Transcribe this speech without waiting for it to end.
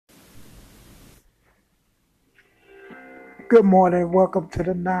Good morning. Welcome to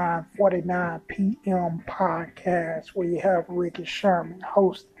the 9:49 p.m. podcast where you have Ricky Sherman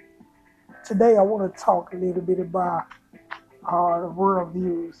hosting. Today I want to talk a little bit about the world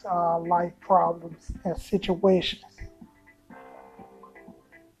views, life problems, and situations.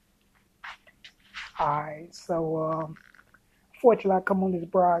 Alright, fortunately I come on this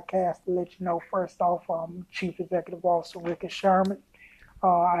broadcast to let you know first off, I'm Chief Executive Officer Ricky Sherman.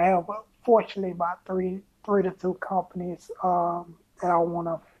 I have fortunately about three to two companies that I want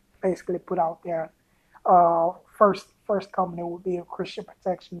to basically put out there. First company would be a Christian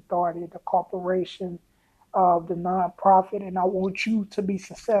Protection Authority, the corporation of the nonprofit, and I want you to be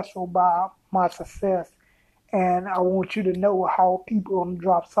successful by my success. And I want you to know how people are going to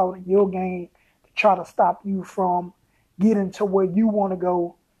drop salt in your game to try to stop you from getting to where you want to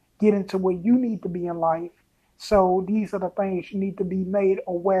go, getting to where you need to be in life. So these are the things you need to be made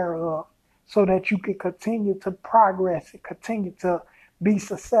aware of so that you can continue to progress and continue to be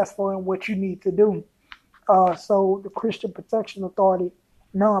successful in what you need to do. So the Christian Protection Authority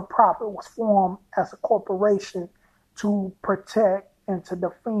nonprofit was formed as a corporation to protect and to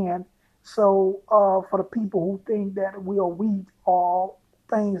defend. So for the people who think that we are weak or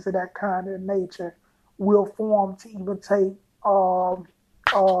things of that kind of nature, we'll form to even take uh,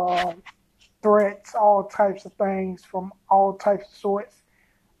 threats, all types of things from all types of sorts,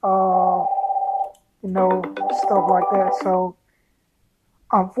 uh, stuff like that. So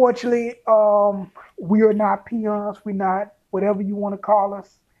unfortunately, we are not peons. We're not whatever you want to call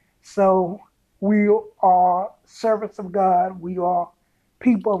us. So we are servants of God. We are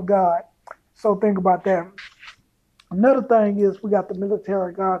people of God. So think about that. Another thing is we got the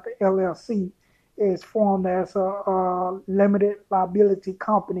military guard, the LLC, is formed as a limited liability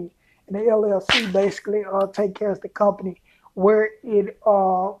company, and the LLC basically take care of the company where it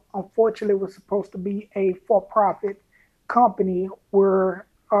unfortunately was supposed to be a for-profit company where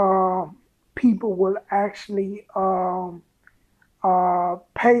people will actually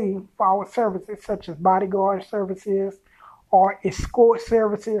pay for our services such as bodyguard services or escort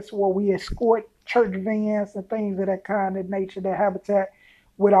services where we escort church vans and things of that kind of nature, that habitat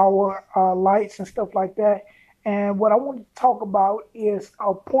with our lights and stuff like that. And what I want to talk about is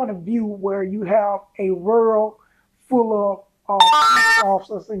a point of view where you have a world full of police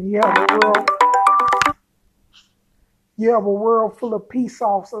officers and you have a world full of peace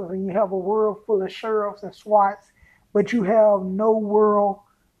officers and you have a world full of sheriffs and SWATs, but you have no world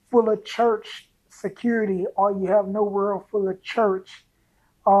full of church security, or you have no world full of church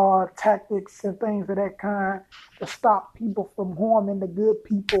tactics and things of that kind to stop people from harming the good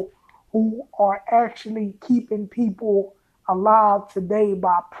people who are actually keeping people alive today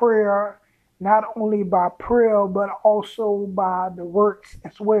by prayer, not only by prayer, but also by the works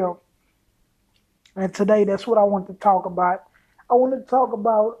as well. And today, that's what I want to talk about. I want to talk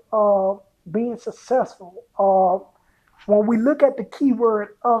about being successful. When we look at the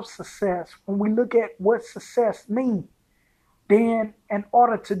keyword of success, when we look at what success means, then in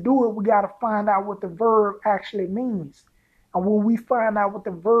order to do it, we got to find out what the verb actually means. And when we find out what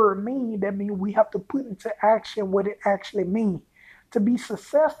the verb means, that means we have to put into action what it actually means. To be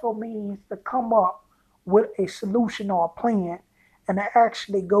successful means to come up with a solution or a plan and to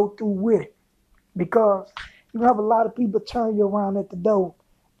actually go through with it. Because you have a lot of people turn you around at the door.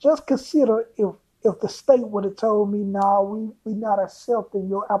 Just consider if the state would have told me, no, we not accepting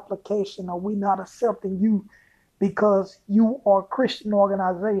your application, or we not accepting you because you are a Christian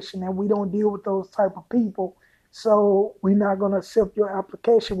organization and we don't deal with those type of people. So we're not going to accept your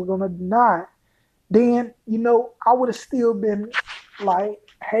application. We're going to deny it. Then, I would have still been like,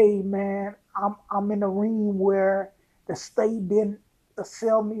 hey, man, I'm in a ring where the state didn't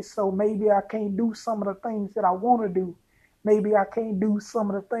sell me, so maybe I can't do some of the things that I want to do. Maybe I can't do some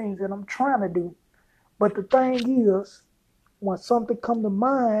of the things that I'm trying to do. But the thing is, when something comes to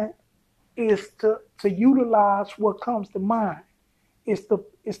mind, is to utilize what comes to mind. It's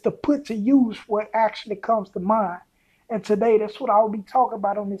to put to use what actually comes to mind. And today, that's what I'll be talking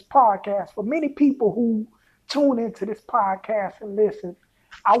about on this podcast. For many people who tune into this podcast and listen,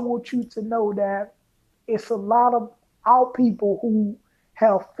 I want you to know that it's a lot of our people who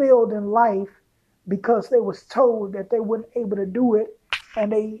have failed in life because they was told that they weren't able to do it,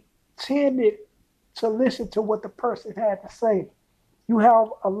 and they tended to listen to what the person had to say. You have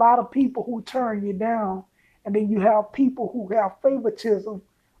a lot of people who turn you down, and then you have people who have favoritism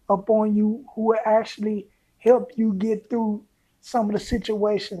upon you who will actually help you get through some of the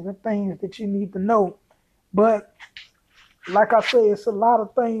situations and things that you need to know. But like I say, it's a lot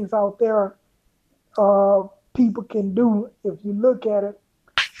of things out there people can do if you look at it.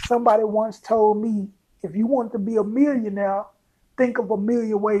 Somebody once told me If you want to be a millionaire, think of a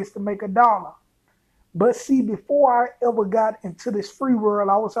million ways to make a dollar. But see, before I ever got into this free world,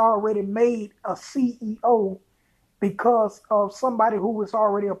 I was already made a CEO because of somebody who was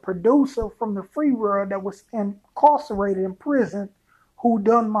already a producer from the free world that was incarcerated in prison, who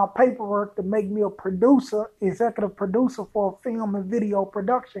done my paperwork to make me a producer, executive producer for a film and video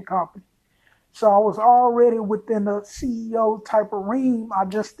production company. So I was already within the CEO type of realm. I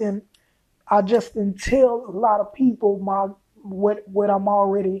just didn't tell a lot of people what I'm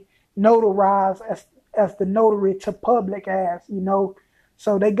already notarized as the notary to public as.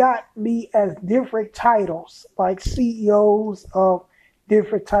 So they got me as different titles, like CEOs of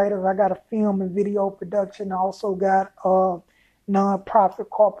different titles. I got a film and video production. I also got a nonprofit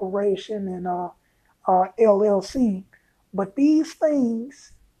corporation and LLC. But these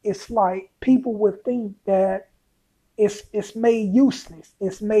things, it's like people would think that it's made useless.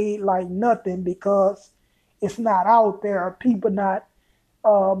 It's made like nothing because it's not out there. People not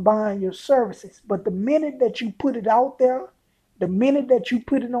buying your services. But the minute that you put it out there, the minute that you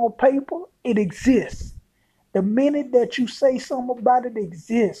put it on paper, it exists. The minute that you say something about it, it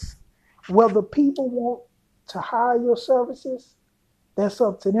exists. Whether people want to hire your services, that's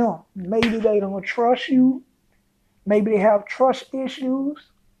up to them. Maybe they don't trust you. Maybe they have trust issues.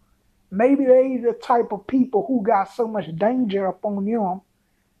 Maybe they the type of people who got so much danger upon them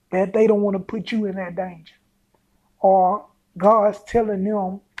that they don't want to put you in that danger. Or God's telling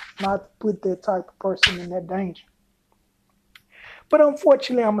them not to put that type of person in that danger. But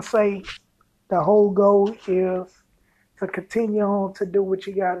unfortunately, I'm going to say the whole goal is to continue on to do what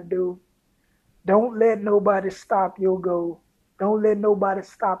you got to do. Don't let nobody stop your goal. Don't let nobody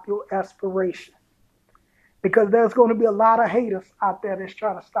stop your aspiration. Because there's going to be a lot of haters out there that's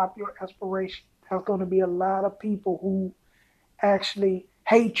trying to stop your aspiration. There's going to be a lot of people who actually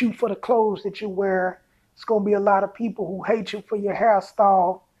hate you for the clothes that you wear. It's going to be a lot of people who hate you for your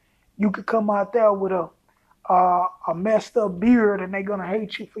hairstyle. You could come out there with a messed up beard and they're going to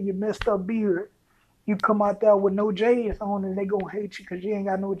hate you for your messed up beard. You come out there with no J's on and they're going to hate you because you ain't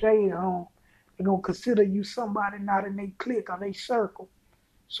got no J's on. They're going to consider you somebody not in their clique or their circle.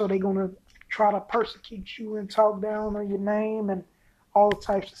 So they're going to try to persecute you and talk down on your name and all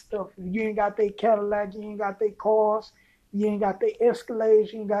types of stuff. If you ain't got their Cadillac, you ain't got their cars, you ain't got their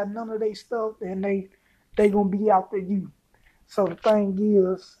Escalades, you ain't got none of their stuff, then they going to be after you. So the thing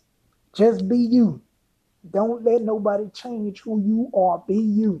is, just be you. Don't let nobody change who you are. Be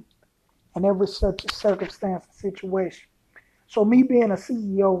you in every circumstance and situation. So me being a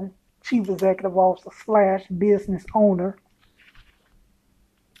CEO, Chief Executive Officer / business owner,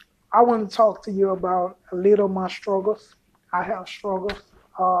 I want to talk to you about a little of my struggles. I have struggles,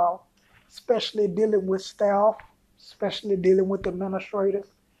 especially dealing with staff, especially dealing with administrators.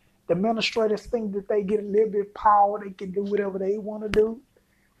 The administrators think that they get a little bit of power. They can do whatever they want to do,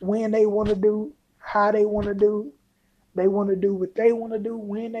 when they want to do, how they want to do. They want to do what they want to do,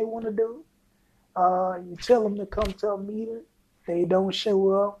 when they want to do. You tell them to come to a meeting. They don't show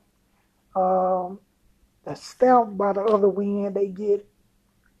up. The staff, by the other wind, they get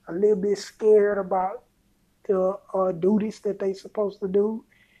a little bit scared about the duties that they supposed to do,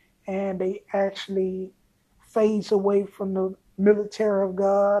 and they actually phase away from the military of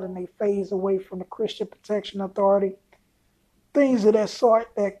God, and they phase away from the Christian Protection Authority, things of that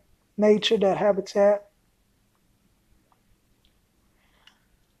sort, that nature, that habitat.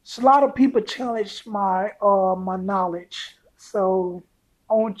 So a lot of people challenge my knowledge. So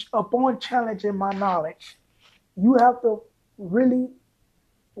upon challenging my knowledge, you have to really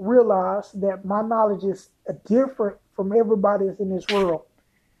realize that my knowledge is different from everybody's in this world.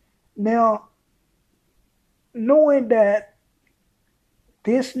 Now, knowing that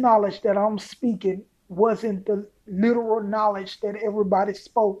this knowledge that I'm speaking wasn't the literal knowledge that everybody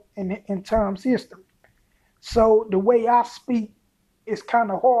spoke in terms history. So the way I speak is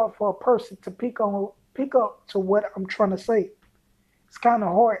kind of hard for a person to pick up to what I'm trying to say. It's kind of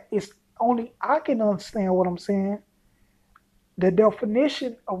hard. It's only I can understand what I'm saying. The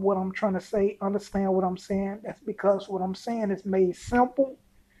definition of what I'm trying to say, understand what I'm saying. That's because what I'm saying is made simple.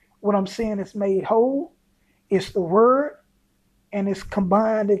 What I'm saying is made whole. It's the word, and it's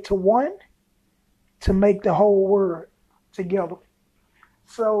combined into one to make the whole word together.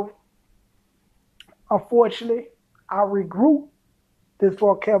 So, unfortunately, I regroup this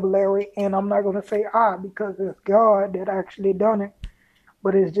vocabulary, and I'm not going to say I because it's God that actually done it,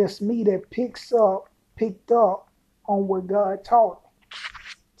 but it's just me that picked up on what God taught me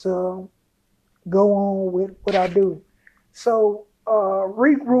to go on with what I do. So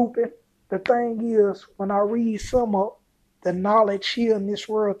regrouping, the thing is, when I read some of the knowledge here in this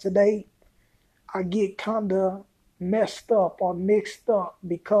world today, I get kind of messed up or mixed up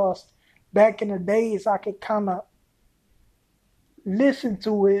because back in the days I could kind of listen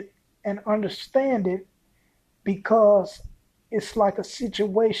to it and understand it because it's like a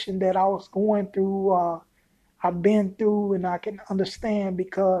situation that I was going through, I've been through, and I can understand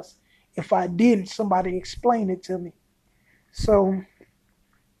because if I didn't, somebody explain it to me. So,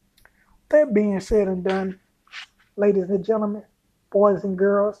 that being said and done, ladies and gentlemen, boys and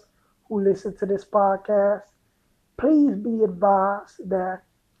girls who listen to this podcast, please be advised that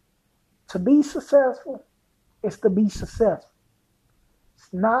to be successful is to be successful. It's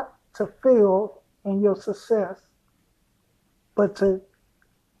not to fail in your success, but to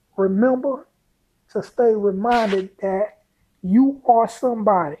remember to stay reminded that you are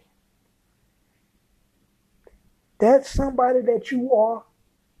somebody. That somebody that you are,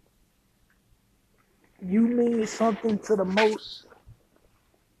 you mean something to the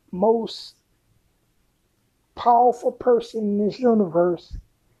most powerful person in this universe.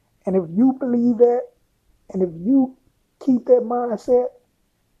 And if you believe that, and if you keep that mindset,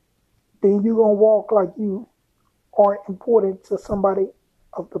 then you're gonna walk like you are important to somebody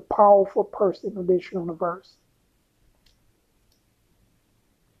of the powerful person of this universe.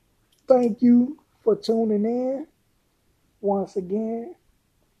 Thank you for tuning in once again.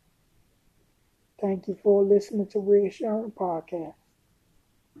 Thank you for listening to Reassuring Podcast.